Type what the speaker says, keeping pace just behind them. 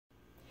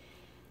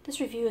This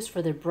review is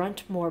for the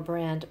Bruntmor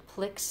brand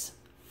Plix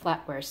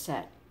Flatware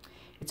Set.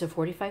 It's a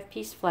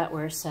 45-piece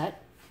flatware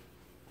set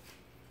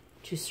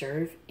to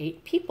serve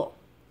 8 people.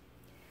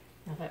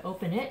 Now if I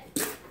open it,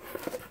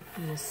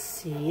 you'll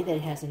see that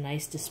it has a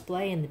nice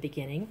display in the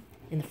beginning,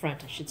 in the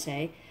front I should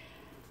say,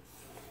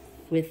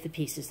 with the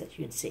pieces that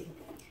you can see.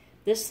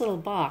 This little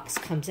box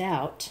comes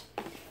out,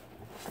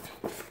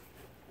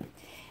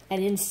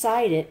 and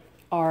inside it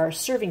are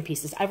serving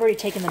pieces. I've already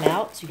taken them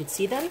out so you can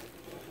see them.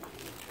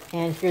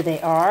 And here they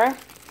are.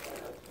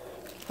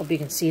 Hope you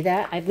can see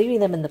that. I'm leaving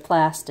them in the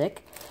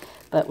plastic,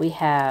 but we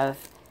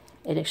have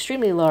an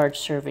extremely large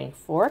serving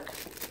fork,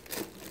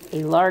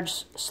 a large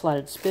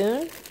slotted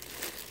spoon,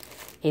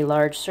 a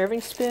large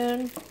serving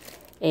spoon,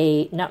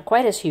 a not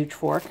quite as huge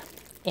fork,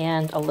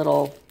 and a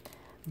little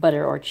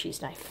butter or cheese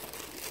knife.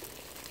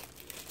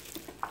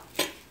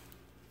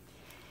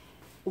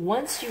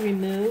 Once you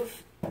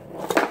remove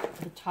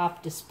the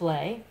top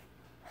display,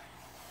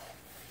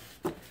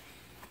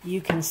 you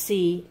can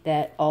see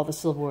that all the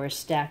silverware is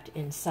stacked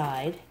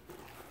inside.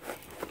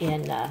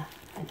 I'm going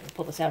to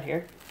pull this out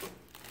here.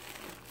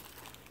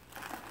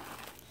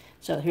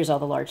 So here's all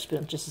the large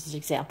spoons, just as an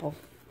example.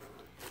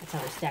 That's how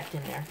they're stacked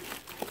in there.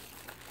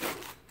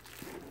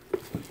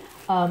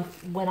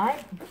 When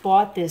I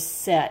bought this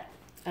set,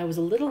 I was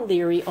a little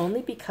leery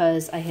only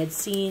because I had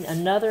seen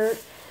another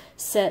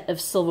set of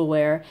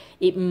silverware.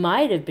 It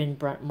might have been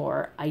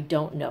Bruntmor. I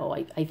don't know.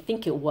 I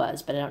think it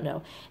was, but I don't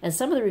know. And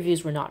some of the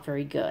reviews were not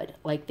very good,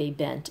 like they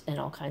bent and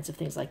all kinds of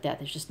things like that.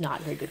 There's just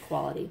not very good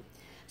quality.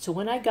 So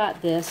when I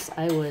got this,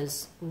 I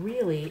was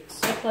really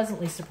so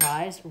pleasantly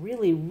surprised,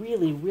 really,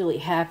 really, really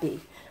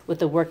happy with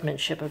the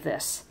workmanship of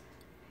this.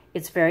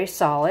 It's very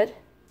solid.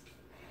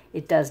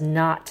 It does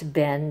not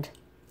bend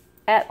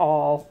at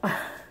all.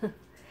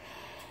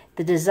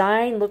 The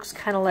design looks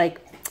kind of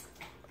like,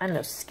 I don't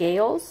know,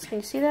 scales. Can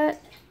you see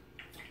that?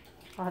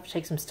 I'll have to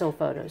take some still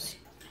photos.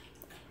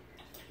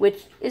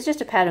 Which is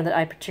just a pattern that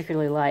I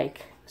particularly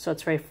like, so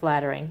it's very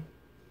flattering.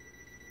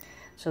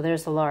 So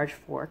there's the large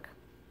fork.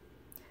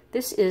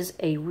 This is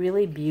a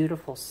really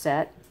beautiful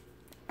set,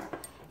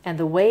 and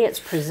the way it's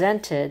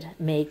presented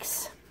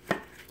makes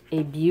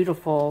a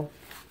beautiful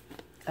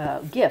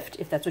gift,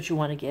 if that's what you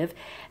want to give.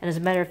 And as a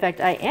matter of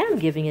fact, I am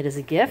giving it as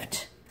a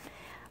gift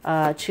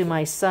to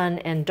my son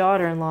and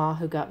daughter-in-law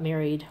who got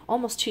married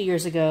almost 2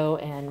 years ago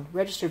and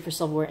registered for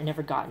silverware and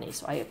never got any.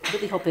 So I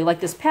really hope they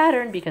like this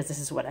pattern because this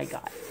is what I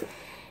got.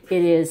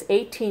 It is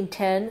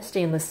 1810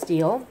 stainless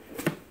steel.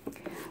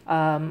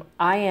 I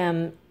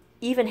am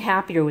even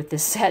happier with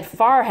this set,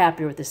 far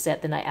happier with this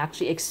set than I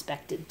actually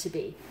expected to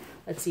be.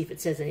 Let's see if it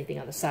says anything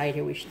on the side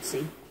here we should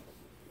see.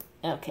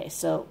 Okay,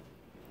 so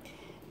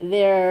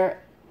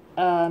there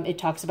it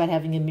talks about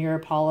having a mirror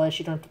polish.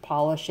 You don't have to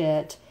polish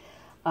it.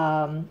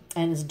 And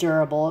it's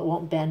durable. It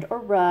won't bend or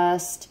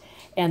rust.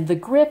 And the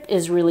grip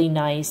is really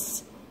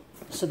nice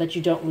so that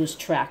you don't lose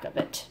track of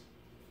it.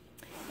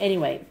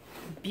 Anyway,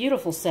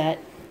 beautiful set.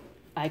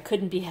 I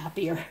couldn't be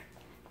happier.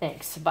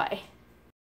 Thanks. Bye.